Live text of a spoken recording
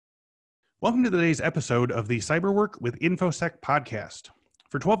Welcome to today's episode of the Cyberwork with Infosec podcast.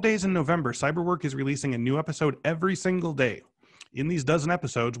 For 12 days in November, Cyberwork is releasing a new episode every single day. In these dozen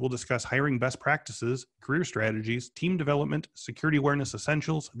episodes, we'll discuss hiring best practices, career strategies, team development, security awareness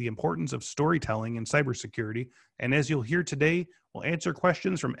essentials, the importance of storytelling in cybersecurity, and as you'll hear today, we'll answer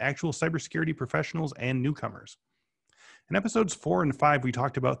questions from actual cybersecurity professionals and newcomers. In episodes 4 and 5, we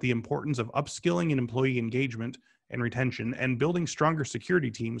talked about the importance of upskilling and employee engagement and retention and building stronger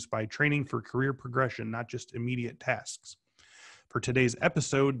security teams by training for career progression, not just immediate tasks. For today's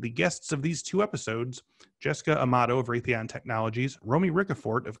episode, the guests of these two episodes, Jessica Amato of Raytheon Technologies, Romy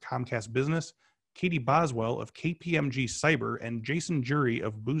Ricafort of Comcast Business, Katie Boswell of KPMG Cyber, and Jason Jury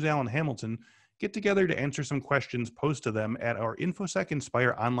of Booz Hamilton, get together to answer some questions posed to them at our Infosec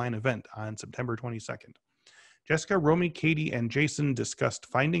Inspire online event on September 22nd. Jessica, Romy, Katie, and Jason discussed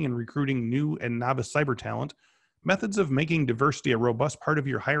finding and recruiting new and novice cyber talent, methods of making diversity a robust part of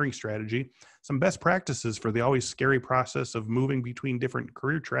your hiring strategy, some best practices for the always scary process of moving between different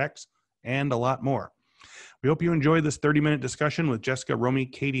career tracks, and a lot more. We hope you enjoy this 30-minute discussion with Jessica, Romy,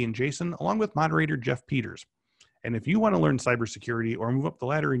 Katie, and Jason, along with moderator Jeff Peters. And if you want to learn cybersecurity or move up the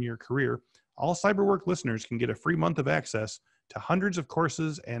ladder in your career, all Cyberwork listeners can get a free month of access to hundreds of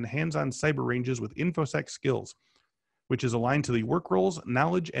courses and hands-on cyber ranges with Infosec Skills, which is aligned to the work roles,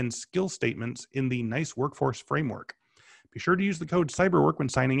 knowledge, and skill statements in the NICE Workforce Framework. Be sure to use the code CYBERWORK when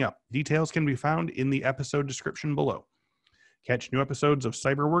signing up. Details can be found in the episode description below. Catch new episodes of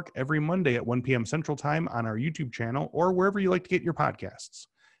Cyberwork every Monday at 1 p.m. Central Time on our YouTube channel or wherever you like to get your podcasts.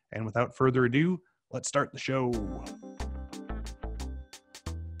 And without further ado, let's start the show.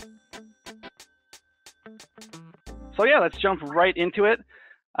 So yeah, let's jump right into it.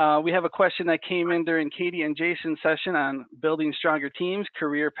 We have a question that came in during Katie and Jason's session on building stronger teams,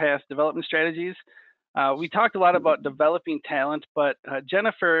 career path development strategies. We talked a lot about developing talent, but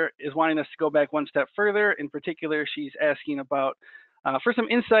Jennifer is wanting us to go back one step further. In particular, she's asking about for some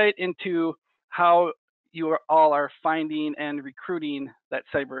insight into how you all are finding and recruiting that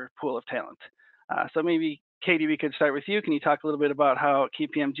cyber pool of talent. So maybe, Katie, we could start with you. Can you talk a little bit about how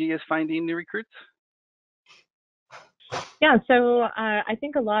KPMG is finding new recruits? Yeah, so I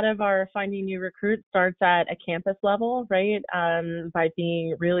think a lot of our finding new recruits starts at a campus level, right? By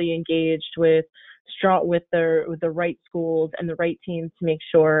being really engaged with the right schools and the right teams to make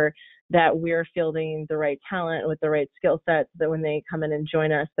sure that we're fielding the right talent with the right skill sets, so that when they come in and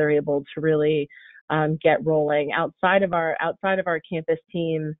join us, they're able to really get rolling. Outside of our campus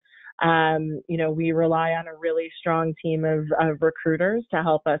team, we rely on a really strong team of recruiters to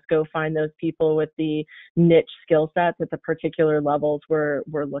help us go find those people with the niche skill sets at the particular levels we're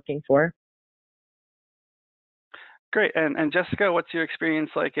looking for. Great. And Jessica, what's your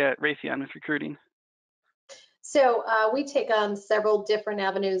experience like at Raytheon with recruiting? So we take on several different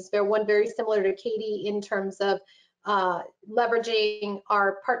avenues. One very similar to Katie in terms of leveraging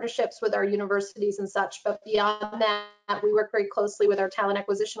our partnerships with our universities and such, but beyond that, we work very closely with our talent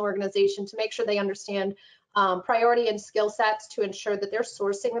acquisition organization to make sure they understand priority and skill sets to ensure that they're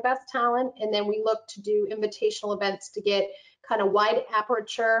sourcing the best talent. And then we look to do invitational events to get kind of wide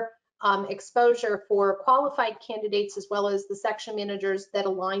aperture exposure for qualified candidates, as well as the section managers that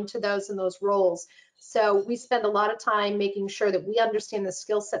align to those in those roles. So we spend a lot of time making sure that we understand the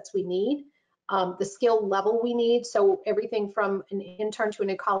skill sets we need, the skill level we need, so everything from an intern to a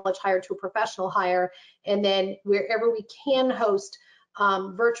new college hire to a professional hire, and then wherever we can host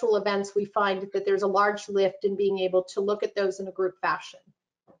virtual events, we find that there's a large lift in being able to look at those in a group fashion.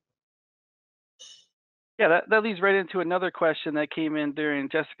 Yeah, that leads right into another question that came in during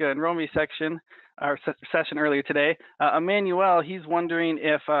Jessica and Romy's session earlier today. Emmanuel, he's wondering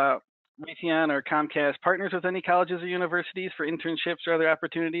if Raytheon or Comcast partners with any colleges or universities for internships or other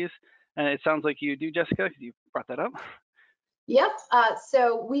opportunities. And it sounds like you do, Jessica, because you brought that up. Yep.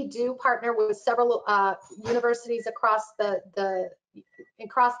 So we do partner with several universities across the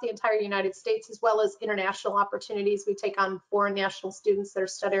entire United States, as well as international opportunities. We take on foreign national students that are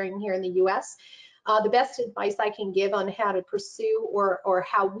studying here in the U.S. The best advice I can give on how to pursue or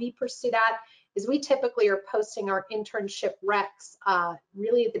how we pursue that is we typically are posting our internship recs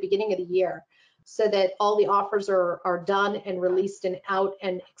really at the beginning of the year, so that all the offers are done and released and out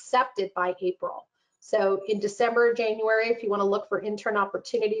and accepted by April. So in December, January, if you want to look for intern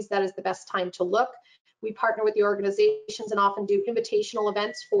opportunities, that is the best time to look. We partner with the organizations and often do invitational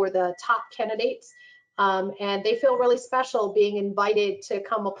events for the top candidates. And they feel really special being invited to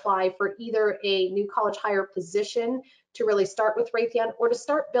come apply for either a new college hire position to really start with Raytheon, or to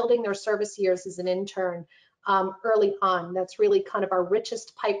start building their service years as an intern. early on. That's really kind of our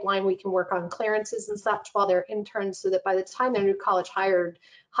richest pipeline. We can work on clearances and such while they're interns, so that by the time their new college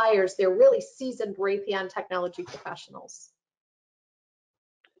hires, they're really seasoned Raytheon technology professionals.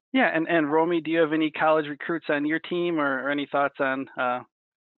 Yeah, and Romy, do you have any college recruits on your team, or any thoughts on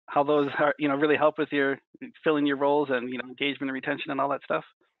how those are, really help with your filling your roles and engagement and retention and all that stuff?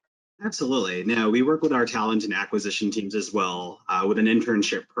 Absolutely. No, we work with our talent and acquisition teams as well with an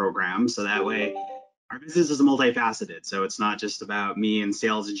internship program. So that way our business is multifaceted. So it's not just about me and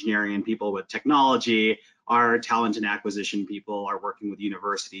sales engineering and people with technology. Our talent and acquisition people are working with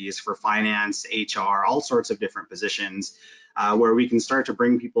universities for finance, HR, all sorts of different positions where we can start to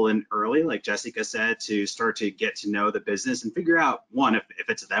bring people in early, like Jessica said, to start to get to know the business and figure out, one, if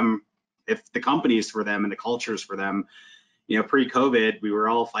it's them, if the company is for them and the culture is for them. Pre-COVID, we were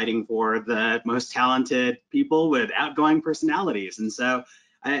all fighting for the most talented people with outgoing personalities. And so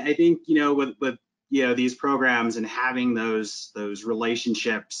I think, with these programs and having those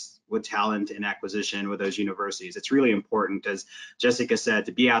relationships with talent and acquisition with those universities, it's really important, as Jessica said,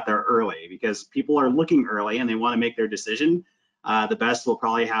 to be out there early, because people are looking early and they want to make their decision. The best will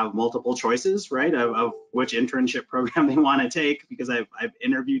probably have multiple choices, right, of which internship program they want to take, because I've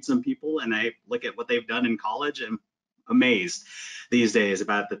interviewed some people and I look at what they've done in college and amazed these days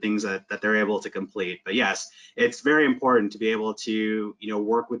about the things that they're able to complete. But yes, it's very important to be able to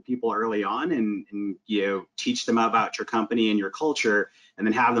work with people early on and teach them about your company and your culture, and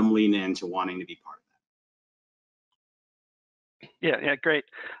then have them lean into wanting to be part of that. Yeah, great.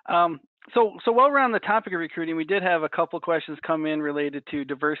 So while we're on the topic of recruiting, we did have a couple questions come in related to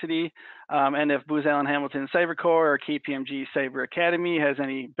diversity, and if Booz Allen Hamilton Cyber Corps or KPMG Cyber Academy has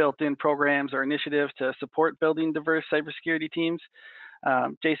any built-in programs or initiatives to support building diverse cybersecurity teams.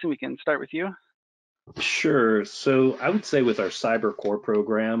 Jason, we can start with you. Sure. So I would say with our Cyber Corps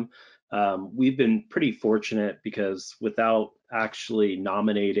program, we've been pretty fortunate, because without actually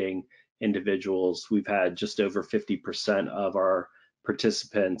nominating individuals, we've had just over 50% of our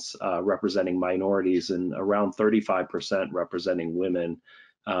participants representing minorities and around 35% representing women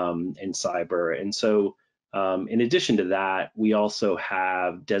in cyber. And so in addition to that, we also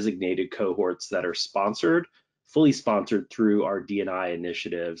have designated cohorts that are fully sponsored through our D&I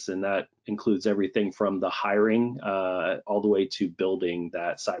initiatives. And that includes everything from the hiring all the way to building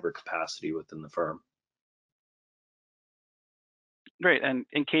that cyber capacity within the firm. Great. And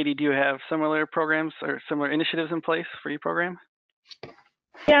Katie, do you have similar programs or similar initiatives in place for your program?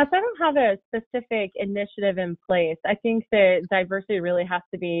 Yes, I don't have a specific initiative in place. I think that diversity really has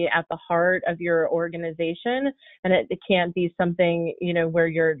to be at the heart of your organization, and it can't be something, where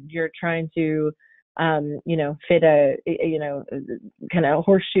you're trying to, fit a, kind of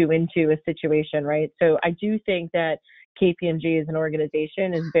horseshoe into a situation, right? So I do think that KPMG as an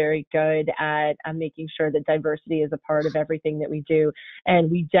organization is very good at making sure that diversity is a part of everything that we do. And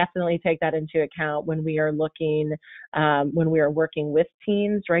we definitely take that into account when we are looking, when we are working with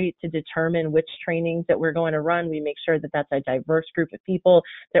teams, right, to determine which trainings that we're going to run. We make sure that that's a diverse group of people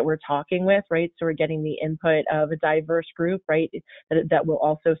that we're talking with, right? So we're getting the input of a diverse group, right, that will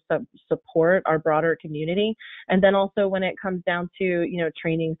also support our broader community. And then also when it comes down to,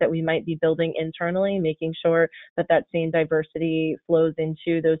 trainings that we might be building internally, making sure that same diversity flows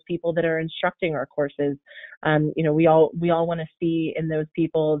into those people that are instructing our courses. We all want to see in those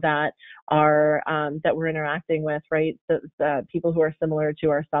people that are that we're interacting with, right? The people who are similar to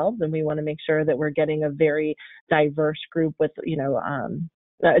ourselves, and we want to make sure that we're getting a very diverse group with,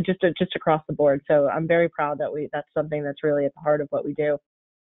 just across the board. So I'm very proud that that's something that's really at the heart of what we do.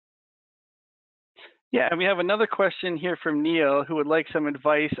 Yeah, and we have another question here from Neil, who would like some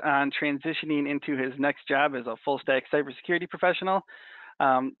advice on transitioning into his next job as a full-stack cybersecurity professional.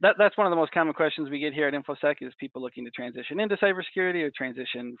 That's one of the most common questions we get here at Infosec, is people looking to transition into cybersecurity or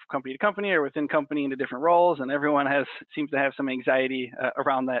transition from company to company or within company into different roles, and everyone seems to have some anxiety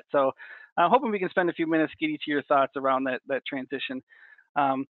around that. So I'm hoping we can spend a few minutes to get each of your thoughts around that transition.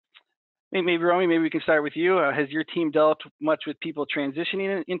 Maybe Romy, maybe we can start with you. Has your team dealt much with people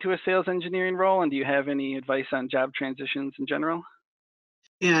transitioning into a sales engineering role, and do you have any advice on job transitions in general?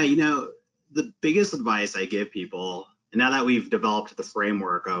 Yeah, the biggest advice I give people, and now that we've developed the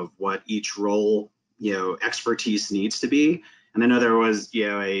framework of what each role, expertise needs to be, and I know there was,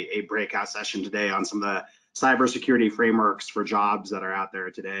 a breakout session today on some of the cybersecurity frameworks for jobs that are out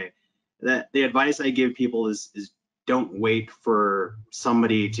there today. That the advice I give people is don't wait for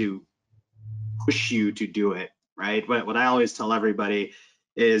somebody to push you to do it, right? What I always tell everybody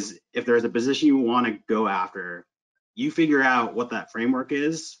is, if there's a position you want to go after, you figure out what that framework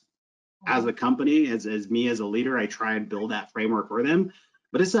is. As a company, as me as a leader, I try and build that framework for them.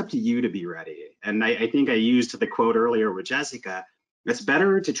 but it's up to you to be ready. And I think I used the quote earlier with Jessica, it's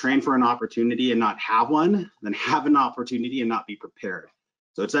better to train for an opportunity and not have one than have an opportunity and not be prepared.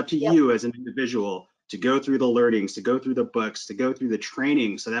 So it's up to you as an individual to go through the learnings, to go through the books, to go through the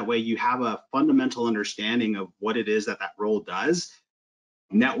training, so that way you have a fundamental understanding of what it is that that role does.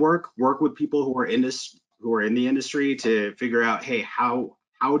 Network, work with people who are in the industry to figure out, hey, how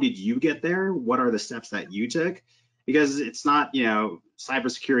did you get there? What are the steps that you took? Because it's not,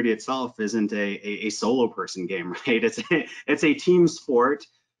 cybersecurity itself isn't a solo person game, right? It's a team sport,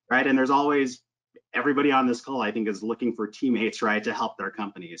 right? And there's always, everybody on this call, I think, is looking for teammates, right, to help their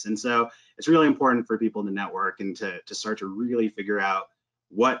companies. And so it's really important for people to network and to start to really figure out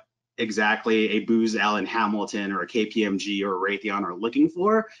what exactly a Booz, Allen Hamilton, or a KPMG or a Raytheon are looking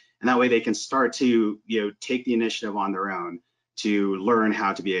for. And that way they can start to, take the initiative on their own to learn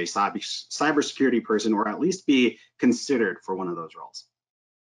how to be a cybersecurity person, or at least be considered for one of those roles.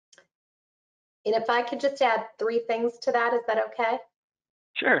 And if I could just add 3 things to that, is that okay?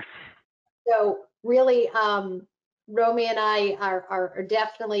 Sure. So really, Romy and I are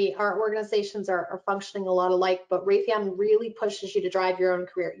definitely, our organizations are functioning a lot alike, but Raytheon really pushes you to drive your own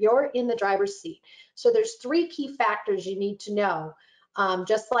career. You're in the driver's seat. So there's 3 key factors you need to know.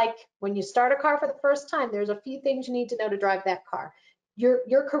 Just like when you start a car for the first time, there's a few things you need to know to drive that car.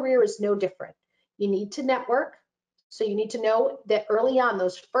 Your career is no different. You need to network. So you need to know that early on,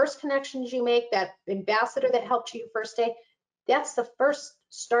 those first connections you make, that ambassador that helped you first day, that's the first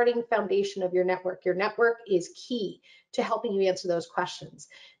starting foundation of your network. Your network is key to helping you answer those questions.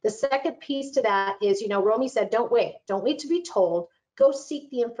 The second piece to that is, Romy said, don't wait to be told, go seek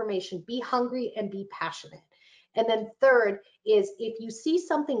the information, be hungry and be passionate. And then third is, if you see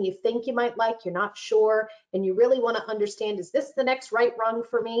something you think you might like, you're not sure, and you really want to understand, is this the next right rung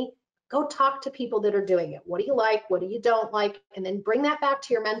for me? Go talk to people that are doing it. What do you like? What do you don't like? And then bring that back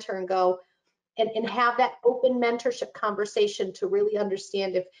to your mentor and go, and have that open mentorship conversation to really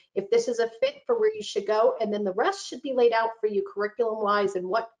understand if this is a fit for where you should go. And then the rest should be laid out for you curriculum wise and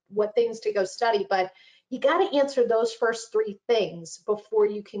what things to go study. But you got to answer those first 3 things before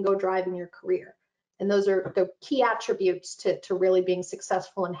you can go driving your career. And those are the key attributes to really being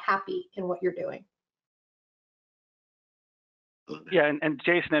successful and happy in what you're doing. Yeah, and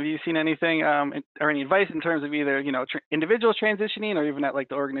Jason, have you seen anything or any advice in terms of either, individuals transitioning or even at like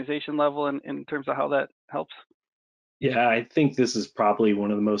the organization level in terms of how that helps? Yeah, I think this is probably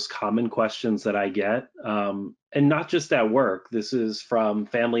one of the most common questions that I get. And not just at work. This is from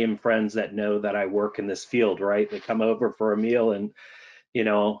family and friends that know that I work in this field, right? They come over for a meal and,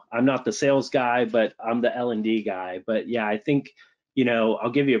 I'm not the sales guy, but I'm the L&D guy. But yeah, I think, I'll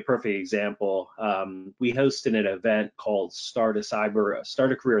give you a perfect example. We hosted an event called Start a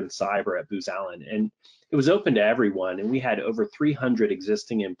Career in Cyber at Booz Allen, and it was open to everyone. And we had over 300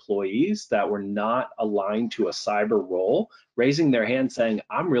 existing employees that were not aligned to a cyber role, raising their hand saying,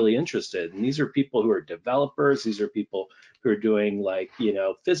 I'm really interested. And these are people who are developers. These are people who are doing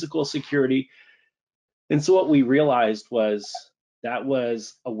physical security. And so what we realized was that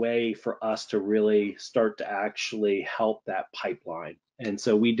was a way for us to really start to actually help that pipeline. And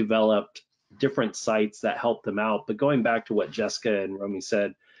so we developed different sites that help them out. But going back to what Jessica and Romy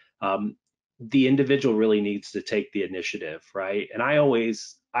said, the individual really needs to take the initiative, right? And I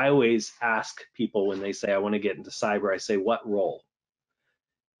always ask people when they say, I want to get into cyber, I say, what role?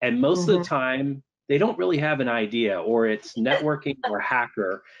 And most of the time, they don't really have an idea, or it's networking or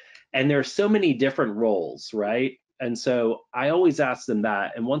hacker. And there are so many different roles, right? And so I always ask them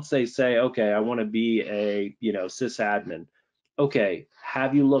that. And once they say, okay, I want to be a, sysadmin. Okay,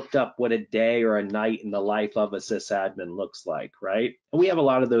 have you looked up what a day or a night in the life of a sysadmin looks like, right? And we have a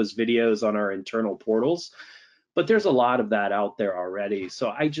lot of those videos on our internal portals, but there's a lot of that out there already. So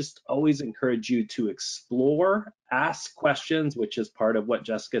I just always encourage you to explore, ask questions, which is part of what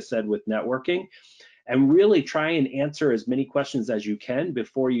Jessica said with networking, and really try and answer as many questions as you can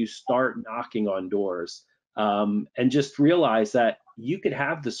before you start knocking on doors. And just realize that you can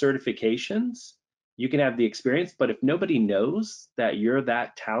have the certifications, you can have the experience, but if nobody knows that you're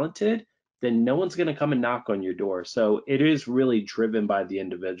that talented, then no one's going to come and knock on your door. So it is really driven by the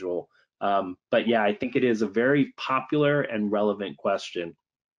individual. But yeah, I think it is a very popular and relevant question.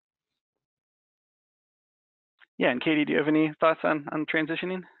 Yeah, and Katie, do you have any thoughts on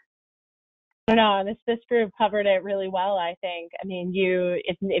transitioning? No, this group covered it really well, I think. I mean,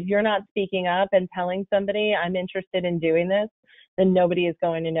 if you're not speaking up and telling somebody I'm interested in doing this, then nobody is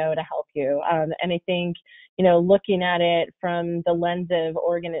going to know to help you. And I think, looking at it from the lens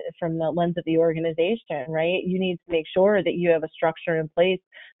of the organization, right? You need to make sure that you have a structure in place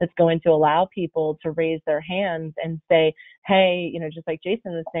that's going to allow people to raise their hands and say, hey, just like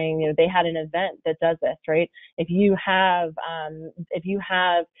Jason was saying, they had an event that does this, right? If you have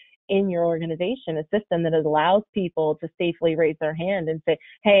in your organization a system that allows people to safely raise their hand and say,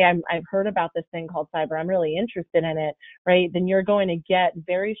 hey, I've heard about this thing called cyber, I'm really interested in it, right? Then you're going to get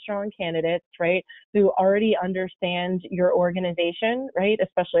very strong candidates, right, who already understand your organization, right?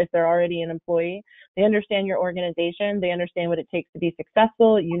 Especially if they're already an employee. They understand your organization, they understand what it takes to be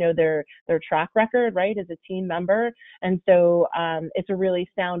successful, their track record, right, as a team member. And so it's a really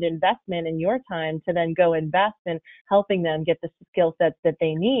sound investment in your time to then go invest in helping them get the skill sets that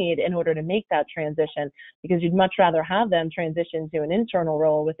they need in order to make that transition, because you'd much rather have them transition to an internal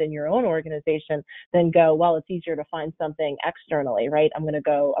role within your own organization than go, well, it's easier to find something externally, right? I'm going to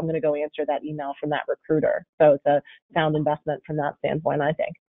go answer that email from that recruiter. So it's a sound investment from that standpoint, I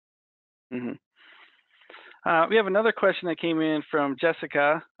think. Mm-hmm. We have another question that came in from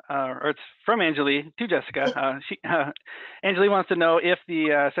Jessica, or it's from Anjali to Jessica. Anjali wants to know if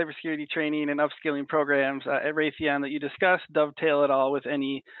the cybersecurity training and upskilling programs at Raytheon that you discussed dovetail at all with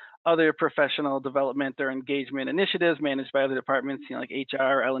any other professional development or engagement initiatives managed by other departments, like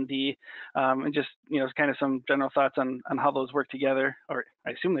HR, L&D, and just, kind of some general thoughts on how those work together, or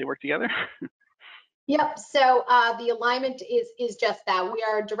I assume they work together. Yep, so the alignment is just that. We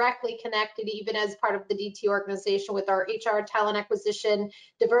are directly connected, even as part of the DT organization, with our HR, talent acquisition,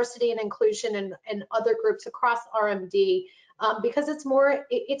 diversity and inclusion, and other groups across RMD, because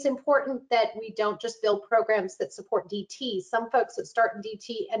it's important that we don't just build programs that support DT. Some folks that start in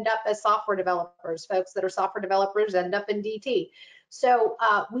DT end up as software developers. Folks that are software developers end up in DT. So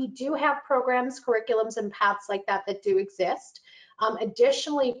we do have programs, curriculums, and paths like that do exist.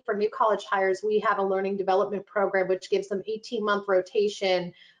 Additionally, for new college hires, we have a learning development program which gives them 18-month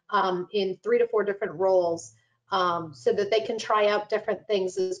rotation in 3 to 4 different roles, so that they can try out different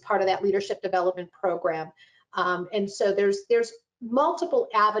things as part of that leadership development program. And so there's multiple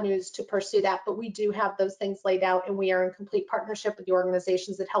avenues to pursue that, but we do have those things laid out, and we are in complete partnership with the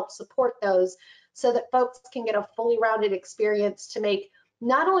organizations that help support those, so that folks can get a fully rounded experience to make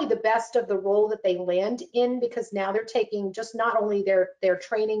not only the best of the role that they land in, because now they're taking just not only their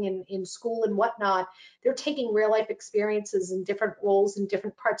training in school and whatnot, they're taking real life experiences in different roles in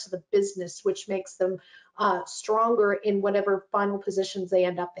different parts of the business, which makes them stronger in whatever final positions they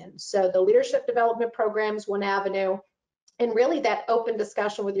end up in. So the leadership development program is one avenue, and really that open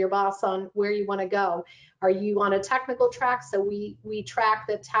discussion with your boss on where you want to go. Are you on a technical track? So we track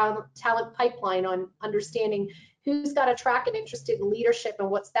the talent pipeline on understanding who's got a track and interested in leadership, and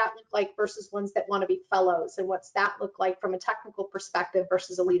what's that look like versus ones that want to be fellows, and what's that look like from a technical perspective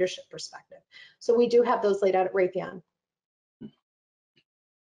versus a leadership perspective. So we do have those laid out at Raytheon.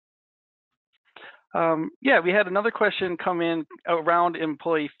 Yeah, we had another question come in around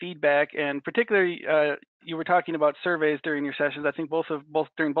employee feedback, and particularly you were talking about surveys during your sessions. I think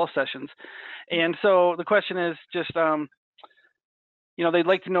during both sessions. And so the question is just, they'd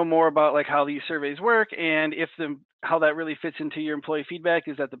like to know more about how these surveys work, and how that really fits into your employee feedback.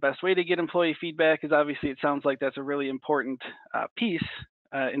 Is that the best way to get employee feedback? Because obviously it sounds like that's a really important piece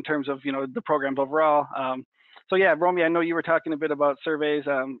in terms of the programs overall. So yeah, Romy, I know you were talking a bit about surveys.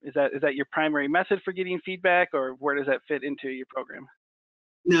 Is that your primary method for getting feedback, or where does that fit into your program?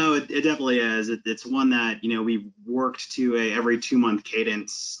 No, it definitely is. It's one that, we've worked to every 2-month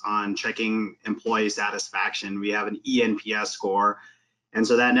cadence on checking employee satisfaction. We have an eNPS score. And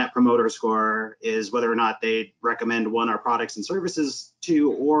so that net promoter score is whether or not they recommend our products and services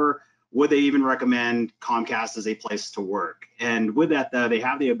to, or would they even recommend Comcast as a place to work. And with that, though, they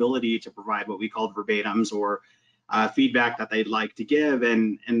have the ability to provide what we call verbatims, or feedback that they'd like to give.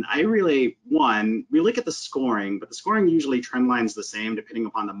 And we look at the scoring, but the scoring usually trend lines the same depending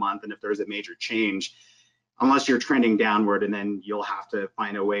upon the month and if there's a major change, unless you're trending downward, and then you'll have to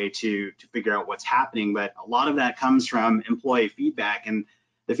find a way to figure out what's happening. But a lot of that comes from employee feedback, and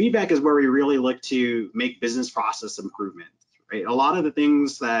the feedback is where we really look to make business process improvements, right? A lot of the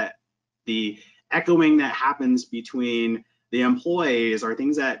things that the echoing that happens between the employees are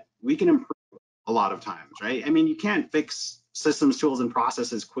things that we can improve a lot of times, right? I mean, you can't fix systems, tools, and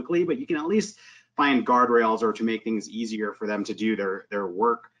processes quickly, but you can at least find guardrails or to make things easier for them to do their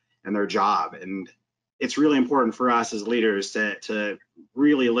work and their job. And it's really important for us as leaders to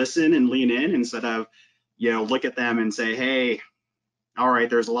really listen and lean in, instead of, look at them and say, hey, all right,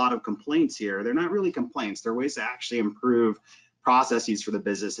 there's a lot of complaints here. They're not really complaints. They're ways to actually improve processes for the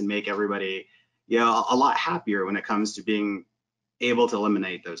business and make everybody, you know, a lot happier when it comes to being able to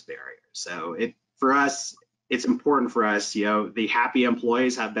eliminate those barriers. So for us, it's important for us, you know, the happy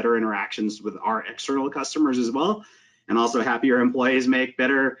employees have better interactions with our external customers as well. And also happier employees make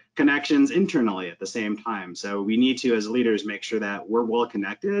better connections internally at the same time. So we need to, as leaders, make sure that we're well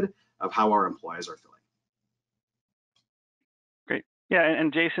connected of how our employees are feeling. Great. Yeah,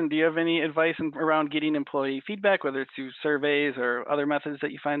 and Jason, do you have any advice around getting employee feedback, whether it's through surveys or other methods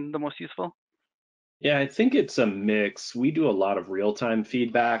that you find the most useful? Yeah, I think it's a mix. We do a lot of real-time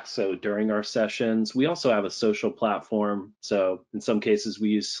feedback. So during our sessions, we also have a social platform. So in some cases, we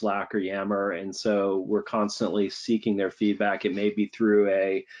use Slack or Yammer. And so we're constantly seeking their feedback. It may be through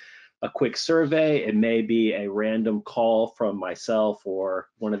a quick survey. It may be a random call from myself or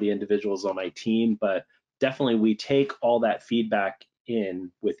one of the individuals on my team. But definitely we take all that feedback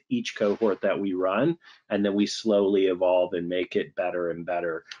in with each cohort that we run, and then we slowly evolve and make it better and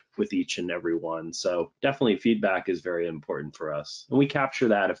better with each and every one. So definitely feedback is very important for us. And we capture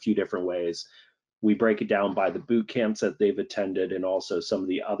that a few different ways. We break it down by the boot camps that they've attended and also some of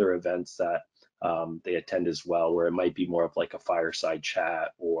the other events that they attend as well, where it might be more of like a fireside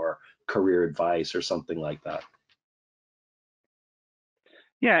chat or career advice or something like that.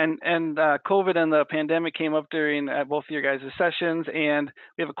 Yeah, and COVID and the pandemic came up during both of your guys' sessions, and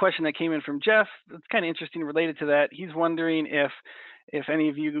we have a question that came in from Jeff. It's kind of interesting related to that. He's wondering if any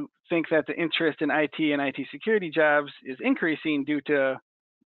of you think that the interest in IT and IT security jobs is increasing due to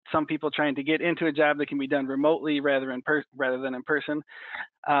some people trying to get into a job that can be done remotely rather than in person.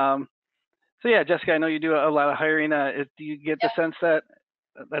 So yeah, Jessica, I know you do a lot of hiring. Do you get the sense that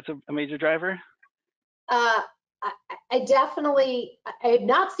that's a major driver? I definitely, I have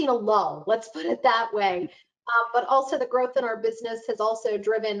not seen a lull, let's put it that way. But also the growth in our business has also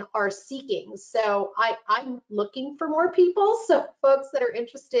driven our seeking. So I'm looking for more people. So folks that are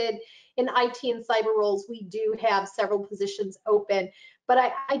interested in IT and cyber roles, we do have several positions open.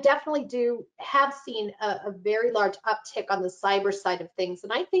 But I definitely do have seen a very large uptick on the cyber side of things.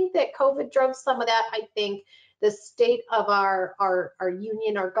 And I think that COVID drove some of that. I think the state of our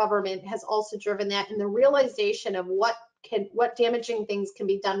union, our government has also driven that, and the realization of what damaging things can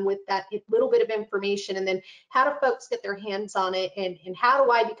be done with that little bit of information, and then how do folks get their hands on it, and how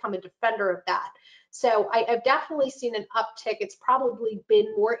do I become a defender of that? So I've definitely seen an uptick. It's probably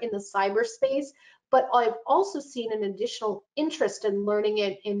been more in the cyberspace, but I've also seen an additional interest in learning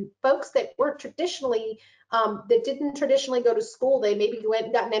it in folks that weren't traditionally, that didn't traditionally go to school. They maybe went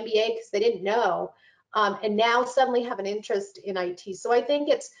and got an MBA because they didn't know. And now suddenly have an interest in IT. So I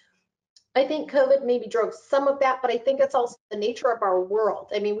think COVID maybe drove some of that, but I think it's also the nature of our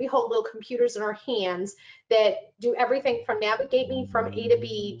world. I mean, we hold little computers in our hands that do everything from navigate me from A to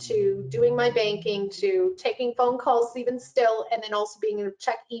B to doing my banking to taking phone calls even still, and then also being able to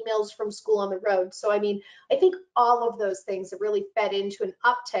check emails from school on the road. So I mean, I think all of those things have really fed into an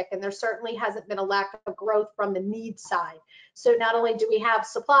uptick, and there certainly hasn't been a lack of growth from the need side. So not only do we have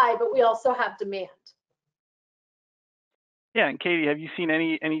supply, but we also have demand. Yeah, and Katie, have you seen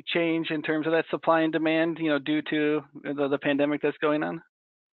any change in terms of that supply and demand, due to the pandemic that's going on?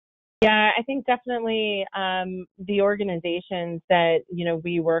 Yeah, I think definitely the organizations that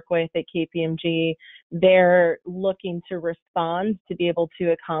we work with at KPMG, they're looking to respond to be able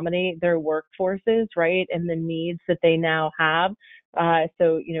to accommodate their workforces, right, and the needs that they now have.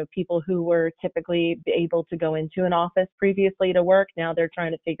 So, people who were typically able to go into an office previously to work, now they're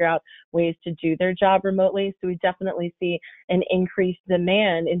trying to figure out ways to do their job remotely. So we definitely see an increased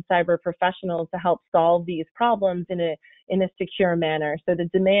demand in cyber professionals to help solve these problems in a secure manner. So the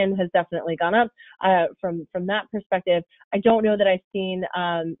demand has definitely gone up from that perspective. I don't know that I've seen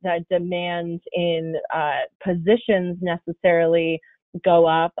that demand in positions necessarily go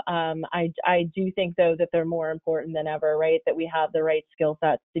up. I do think though that they're more important than ever, right? That we have the right skill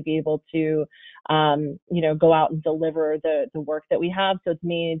sets to be able to, go out and deliver the work that we have. So it's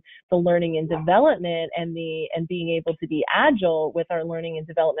made the learning and development and being able to be agile with our learning and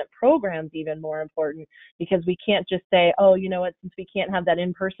development programs even more important, because we can't just say, oh, you know what, since we can't have that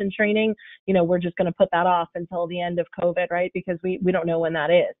in-person training, we're just going to put that off until the end of COVID, right? Because we don't know when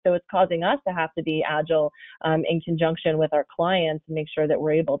that is. So it's causing us to have to be agile in conjunction with our clients and make sure that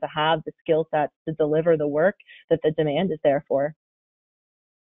we're able to have the skill sets to deliver the work that the demand is there for.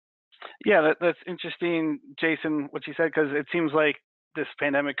 Yeah, that's interesting, Jason, what you said, because it seems like this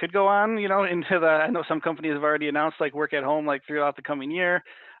pandemic could go on, into I know some companies have already announced like work at home, like throughout the coming year.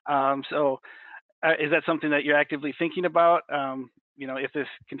 So is that something that you're actively thinking about? if this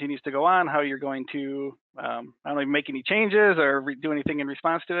continues to go on, how you're going to, I don't know, make any changes or do anything in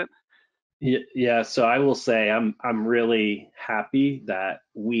response to it? Yeah, so I will say I'm really happy that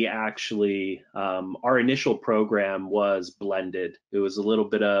we actually our initial program was blended. It was a little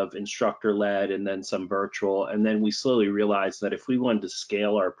bit of instructor led and then some virtual, and then we slowly realized that if we wanted to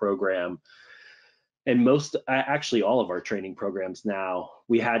scale our program, and actually all of our training programs now,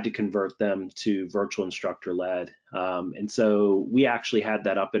 we had to convert them to virtual instructor led, and so we actually had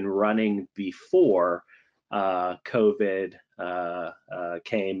that up and running before COVID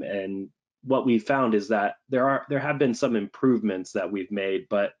came. And what we found is that there have been some improvements that we've made,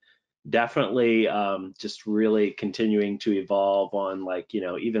 but definitely just really continuing to evolve on, like,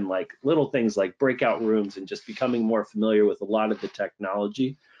 even like little things like breakout rooms and just becoming more familiar with a lot of the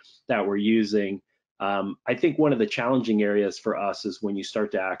technology that we're using. I think one of the challenging areas for us is when you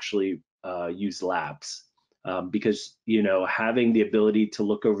start to actually use labs, because having the ability to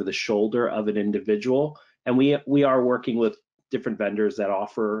look over the shoulder of an individual, and we are working with different vendors that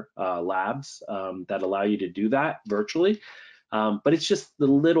offer labs that allow you to do that virtually. But it's just the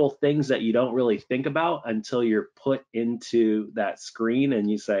little things that you don't really think about until you're put into that screen and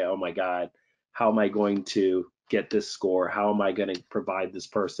you say, oh my God, how am I going to get this score? How am I going to provide this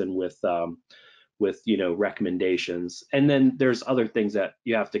person with recommendations? And then there's other things that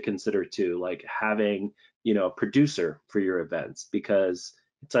you have to consider too, like having a producer for your events, because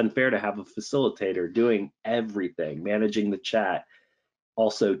it's unfair to have a facilitator doing everything, managing the chat,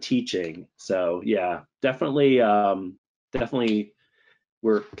 also teaching. So yeah, definitely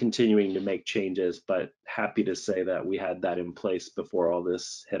we're continuing to make changes, but happy to say that we had that in place before all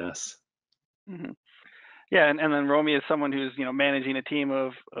this hit us. Mm-hmm. Yeah, and then Romy is someone who's managing a team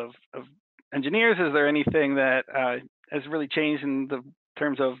of engineers. Is there anything that has really changed in the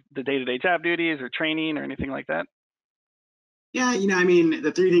terms of the day-to-day job duties or training or anything like that? Yeah,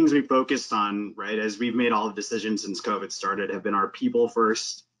 the three things we focused on, right, as we've made all the decisions since COVID started, have been our people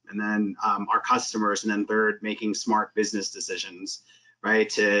first, and then our customers, and then third, making smart business decisions, right,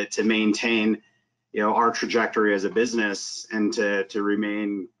 to maintain, our trajectory as a business and to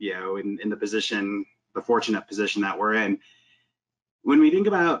remain, in the fortunate position that we're in. When we think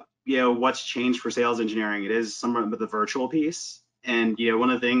about, what's changed for sales engineering, it is some of the virtual piece. And, one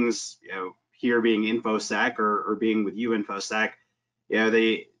of the things, here being Infosec or being with you, Infosec,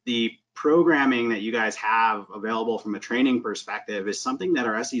 the programming that you guys have available from a training perspective is something that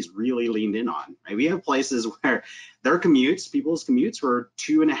our SEs really leaned in on. Right? We have places where people's commutes were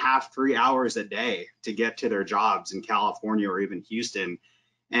 2.5, 3 hours a day to get to their jobs in California or even Houston.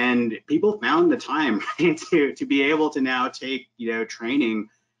 And people found the time, right, to be able to now take, training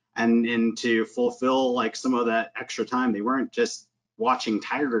and to fulfill like some of that extra time. They weren't just watching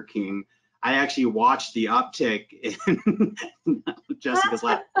Tiger King. I actually watched the uptick in Jessica's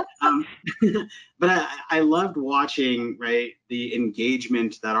lap. But I loved watching, right, the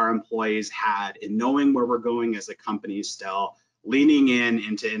engagement that our employees had in knowing where we're going as a company still, leaning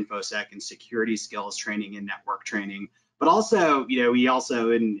into Infosec and security skills training and network training. But also, we also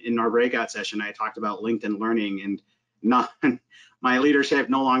in our breakout session, I talked about LinkedIn learning, and my leadership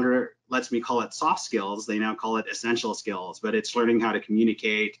no longer lets me call it soft skills. They now call it essential skills, but it's learning how to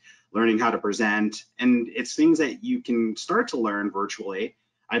communicate, learning how to present, and it's things that you can start to learn virtually.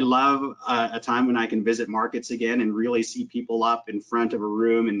 I'd love a time when I can visit markets again and really see people up in front of a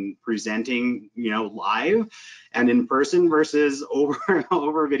room and presenting, live and in person versus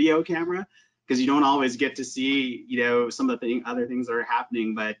over video camera, because you don't always get to see, some of the other things that are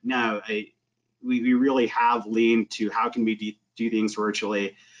happening. But no, we really have leaned to how can we do things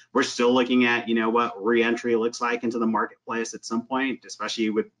virtually. We're still looking at, what re-entry looks like into the marketplace at some point, especially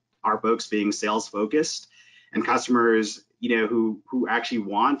with our folks being sales focused and customers, who actually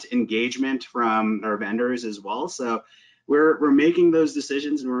want engagement from their vendors as well. So we're making those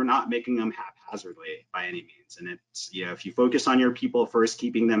decisions, and we're not making them haphazardly by any means. And it's, if you focus on your people first,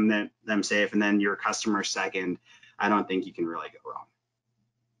 keeping them safe, and then your customers second, I don't think you can really go wrong.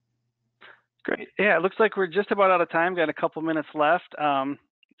 Great. Yeah, it looks like we're just about out of time. Got a couple minutes left.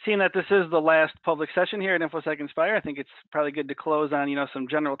 Seeing that this is the last public session here at Infosec Inspire, I think it's probably good to close on, some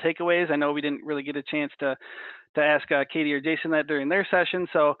general takeaways. I know we didn't really get a chance to ask Katie or Jason that during their session.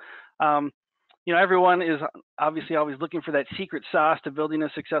 So, everyone is obviously always looking for that secret sauce to building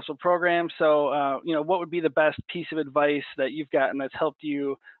a successful program. So, what would be the best piece of advice that you've gotten that's helped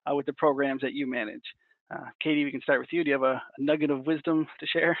you with the programs that you manage? Katie, we can start with you. Do you have a nugget of wisdom to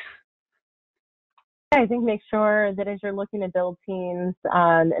share? I think make sure that as you're looking to build teams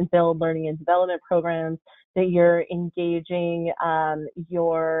and build learning and development programs, that you're engaging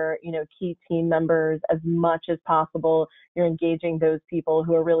your key team members as much as possible. You're engaging those people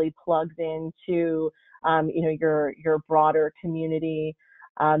who are really plugged into your broader community.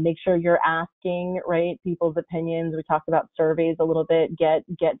 Make sure you're asking people's opinions. We talked about surveys a little bit. Get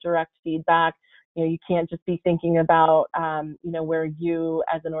direct feedback. You can't just be thinking about where you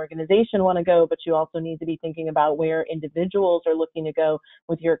as an organization want to go, but you also need to be thinking about where individuals are looking to go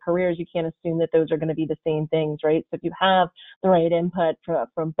with your careers. You can't assume that those are going to be the same things, right? So if you have the right input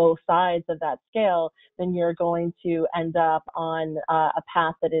from both sides of that scale, then you're going to end up on a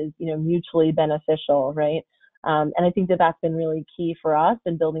path that is mutually beneficial, right? And I think that that's been really key for us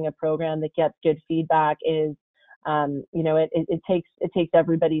in building a program that gets good feedback is it takes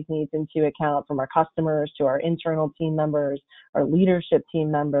everybody's needs into account, from our customers to our internal team members, our leadership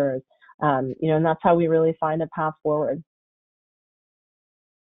team members, and that's how we really find a path forward.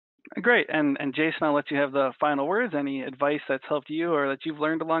 Great. And Jason, I'll let you have the final words. Any advice that's helped you or that you've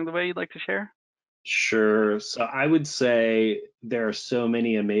learned along the way you'd like to share? Sure. So I would say there are so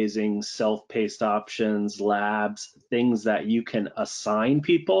many amazing self-paced options, labs, things that you can assign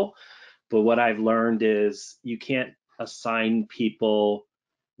people. But what I've learned is you can't assign people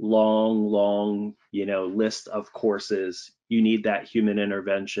long, list of courses. You need that human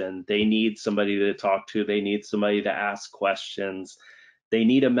intervention. They need somebody to talk to. They need somebody to ask questions. They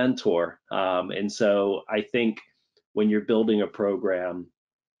need a mentor. And so I think when you're building a program,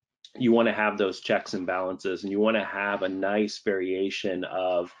 you want to have those checks and balances, and you want to have a nice variation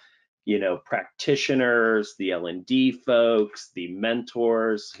of practitioners, the L&D folks, the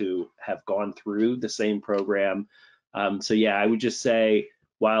mentors who have gone through the same program. So yeah, I would just say,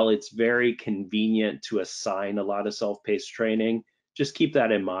 while it's very convenient to assign a lot of self-paced training, just keep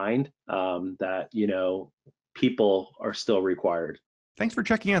that in mind, that people are still required. Thanks for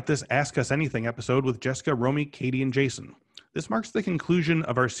checking out this Ask Us Anything episode with Jessica, Romy, Katie, and Jason. This marks the conclusion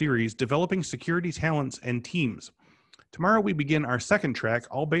of our series, Developing Security Talents and Teams. Tomorrow we begin our second track,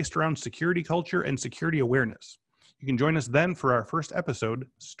 all based around security culture and security awareness. You can join us then for our first episode,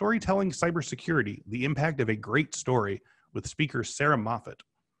 Storytelling Cybersecurity, the Impact of a Great Story, with speaker Sarah Moffat.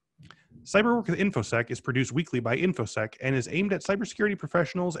 Cyberwork with Infosec is produced weekly by Infosec and is aimed at cybersecurity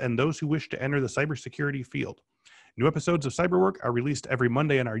professionals and those who wish to enter the cybersecurity field. New episodes of Cyberwork are released every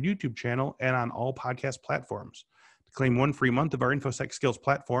Monday on our YouTube channel and on all podcast platforms. To claim 1 free month of our Infosec Skills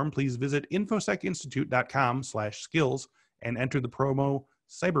platform, please visit infosecinstitute.com/skills and enter the promo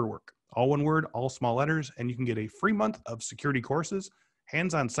Cyberwork. All one word, all small letters, and you can get a free month of security courses,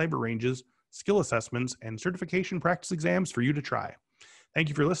 hands-on cyber ranges, skill assessments, and certification practice exams for you to try. Thank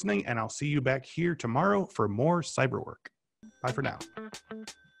you for listening, and I'll see you back here tomorrow for more Cyberwork. Bye for now.